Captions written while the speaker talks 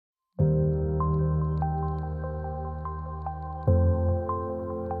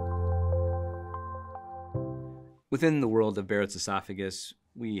Within the world of Barrett's esophagus,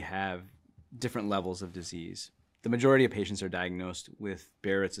 we have different levels of disease. The majority of patients are diagnosed with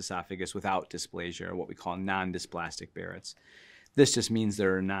Barrett's esophagus without dysplasia, or what we call non-dysplastic Barrett's. This just means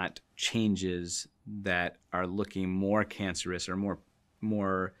there are not changes that are looking more cancerous or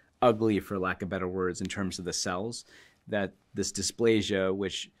more ugly, for lack of better words, in terms of the cells, that this dysplasia,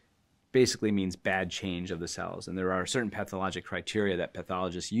 which basically means bad change of the cells. And there are certain pathologic criteria that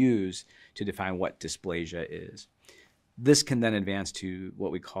pathologists use to define what dysplasia is. This can then advance to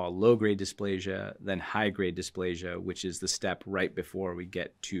what we call low-grade dysplasia, then high-grade dysplasia, which is the step right before we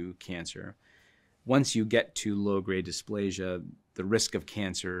get to cancer. Once you get to low-grade dysplasia, the risk of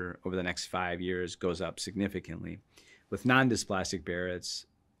cancer over the next 5 years goes up significantly. With non-dysplastic Barrett's,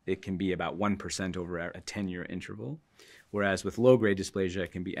 it can be about 1% over a 10-year interval, whereas with low-grade dysplasia,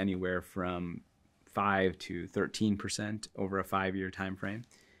 it can be anywhere from 5 to 13% over a 5-year time frame.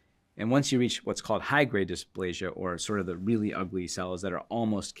 And once you reach what's called high-grade dysplasia, or sort of the really ugly cells that are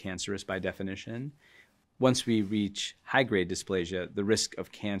almost cancerous by definition, once we reach high-grade dysplasia, the risk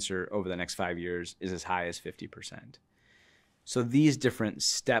of cancer over the next 5 years is as high as 50%. So these different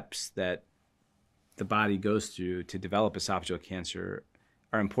steps that the body goes through to develop esophageal cancer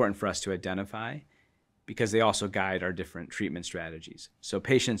are important for us to identify, because they also guide our different treatment strategies. So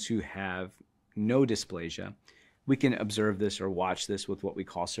patients who have no dysplasia, we can observe this or watch this with what we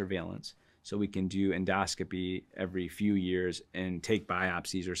call surveillance. So we can do endoscopy every few years and take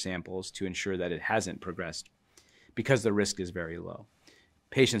biopsies or samples to ensure that it hasn't progressed, because the risk is very low.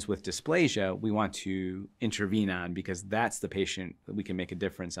 Patients with dysplasia, we want to intervene on, because that's the patient that we can make a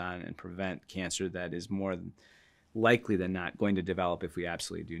difference on and prevent cancer that is more likely than not going to develop if we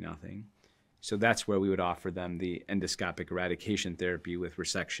absolutely do nothing. So that's where we would offer them the endoscopic eradication therapy with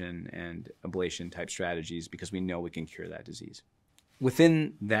resection and ablation type strategies, because we know we can cure that disease.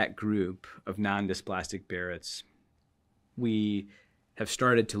 Within that group of non-dysplastic Barrett's, we have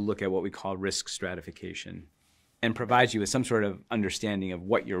started to look at what we call risk stratification, and provide you with some sort of understanding of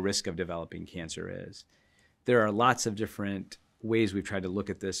what your risk of developing cancer is. There are lots of different ways we've tried to look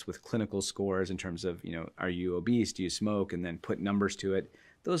at this with clinical scores in terms of, are you obese, do you smoke, and then put numbers to it.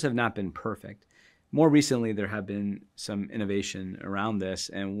 Those have not been perfect. More recently, there have been some innovation around this,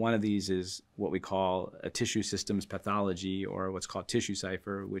 and one of these is what we call a tissue systems pathology, or what's called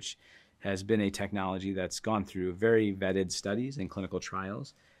TissueCypher, which has been a technology that's gone through very vetted studies and clinical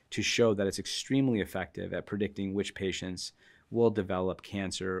trials to show that it's extremely effective at predicting which patients will develop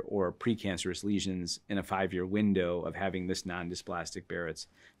cancer or precancerous lesions in a 5-year window of having this non-dysplastic Barrett's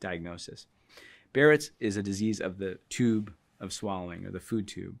diagnosis. Barrett's is a disease of the tube of swallowing, or the food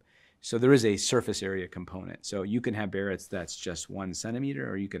tube. So there is a surface area component. So you can have Barrett's that's just 1 centimeter,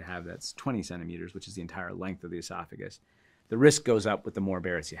 or you could have that's 20 centimeters, which is the entire length of the esophagus. The risk goes up with the more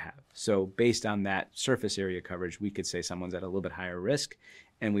Barrett's you have. So based on that surface area coverage, we could say someone's at a little bit higher risk,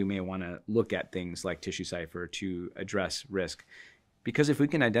 and we may want to look at things like TissueCypher to address risk. Because if we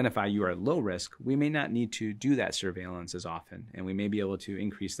can identify you are low risk, we may not need to do that surveillance as often, and we may be able to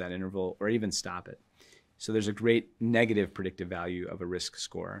increase that interval or even stop it. So there's a great negative predictive value of a risk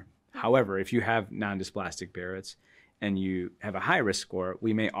score. However, if you have non-dysplastic Barrett's and you have a high risk score,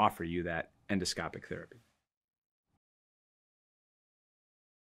 we may offer you that endoscopic therapy.